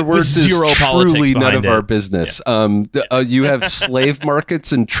afterwards is truly none of our business. Yeah. You have slave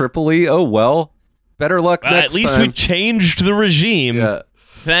markets in Tripoli. Oh, well, better luck next time. At least we changed the regime. Yeah.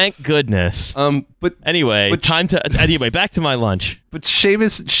 Thank goodness. Back to my lunch. But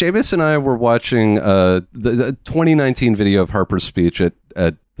Seamus and I were watching the 2019 video of Harper's speech at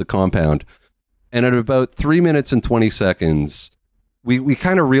the compound. And at about 3 minutes and 20 seconds... We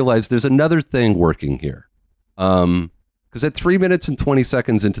kind of realized there's another thing working here. Because at 3 minutes and 20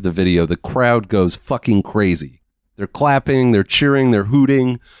 seconds into the video, the crowd goes fucking crazy. They're clapping, they're cheering, they're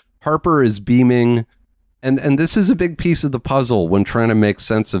hooting. Harper is beaming. And this is a big piece of the puzzle when trying to make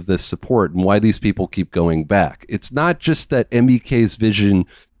sense of this support and why these people keep going back. It's not just that MEK's vision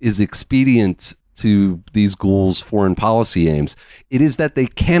is expedient to these ghouls' foreign policy aims. It is that they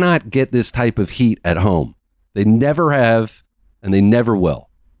cannot get this type of heat at home. They never have, and they never will.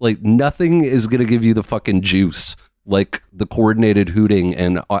 Like, nothing is going to give you the fucking juice like the coordinated hooting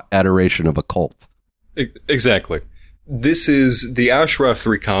and adoration of a cult. Exactly. This is the Ashraf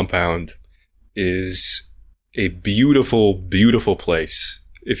 3 compound is a beautiful, beautiful place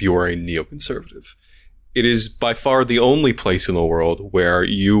if you are a neoconservative. It is by far the only place in the world where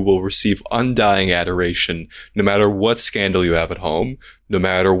you will receive undying adoration no matter what scandal you have at home, no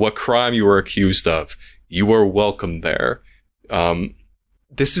matter what crime you are accused of. You are welcome there.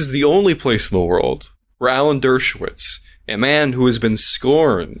 This is the only place in the world where Alan Dershowitz, a man who has been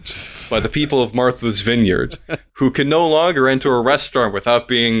scorned by the people of Martha's Vineyard, who can no longer enter a restaurant without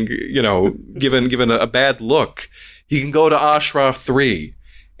being, given a bad look, he can go to Ashraf 3,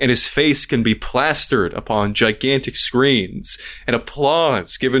 and his face can be plastered upon gigantic screens, and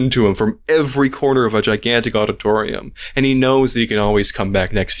applause given to him from every corner of a gigantic auditorium, and he knows that he can always come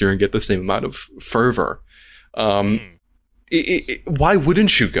back next year and get the same amount of fervor. Why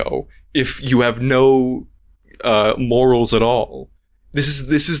wouldn't you go if you have no morals at all? This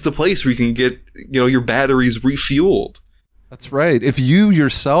is the place where you can get your batteries refueled. That's right. If you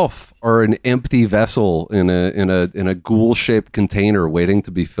yourself are an empty vessel in a ghoul-shaped container waiting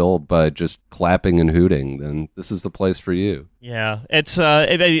to be filled by just clapping and hooting, then this is the place for you. Yeah, it's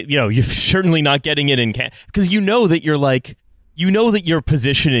you're certainly not getting it in Canada because that you're like. You know that your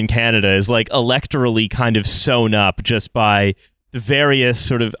position in Canada is like electorally kind of sewn up just by the various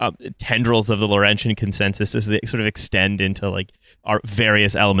sort of tendrils of the Laurentian consensus as they sort of extend into like our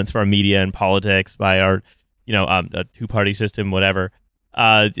various elements of our media and politics by our, a two-party system, whatever.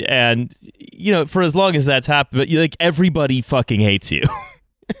 And for as long as that's happened, but like everybody fucking hates you.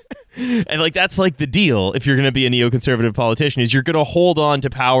 And like that's like the deal if you're going to be a neoconservative politician is you're going to hold on to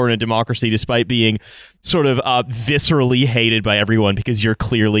power in a democracy despite being sort of viscerally hated by everyone because you're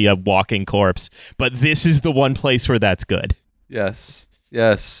clearly a walking corpse. But this is the one place where that's good. Yes.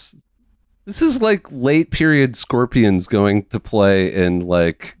 This is like late period Scorpions going to play in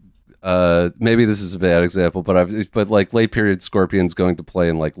like maybe this is a bad example, but like late period Scorpions going to play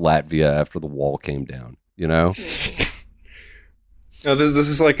in like Latvia after the wall came down, This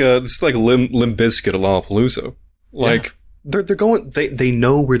is like Limp Bizkit at Lollapalooza. Like they're going. They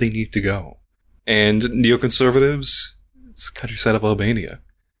know where they need to go, and neoconservatives. It's the countryside of Albania.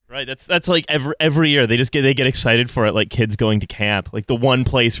 Right. That's like every year they get excited for it, like kids going to camp, like the one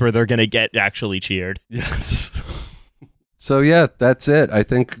place where they're gonna get actually cheered. Yes. So yeah, that's it. I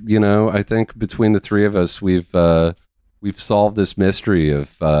think between the three of us, we've solved this mystery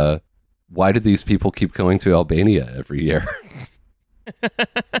of why do these people keep going to Albania every year.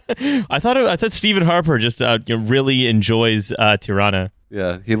 I thought Stephen Harper just really enjoys Tirana.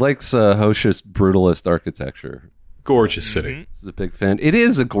 Yeah, he likes Hoshi's brutalist architecture. Gorgeous city. He's a big fan. It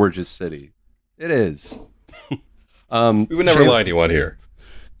is a gorgeous city. It is. We would never lie to anyone here.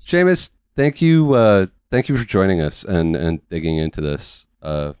 Seamus, thank you for joining us and digging into this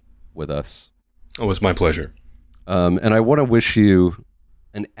with us. Oh, it was my pleasure. And I want to wish you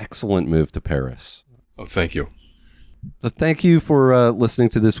an excellent move to Paris. Oh, thank you. So thank you for listening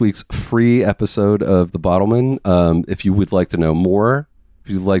to this week's free episode of The Bottleman. If you would like to know more,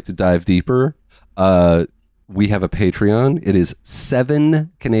 if you'd like to dive deeper, we have a Patreon. It is $7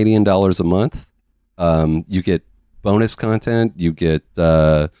 Canadian a month. You get bonus content. You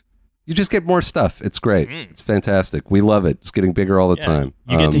just get more stuff. It's great. It's fantastic. We love it. It's getting bigger all the time.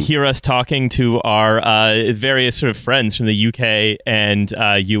 You get to hear us talking to our various sort of friends from the UK and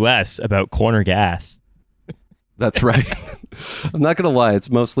US about corner gas. That's right. I'm not going to lie. It's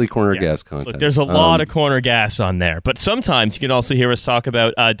mostly corner gas content. Look, there's a lot of corner gas on there. But sometimes you can also hear us talk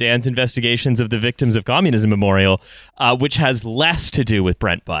about Dan's investigations of the Victims of Communism Memorial, which has less to do with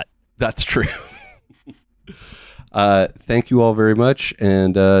Brent Butt. That's true. Thank you all very much,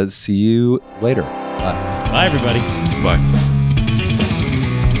 and see you later. Bye. Bye, everybody. Bye.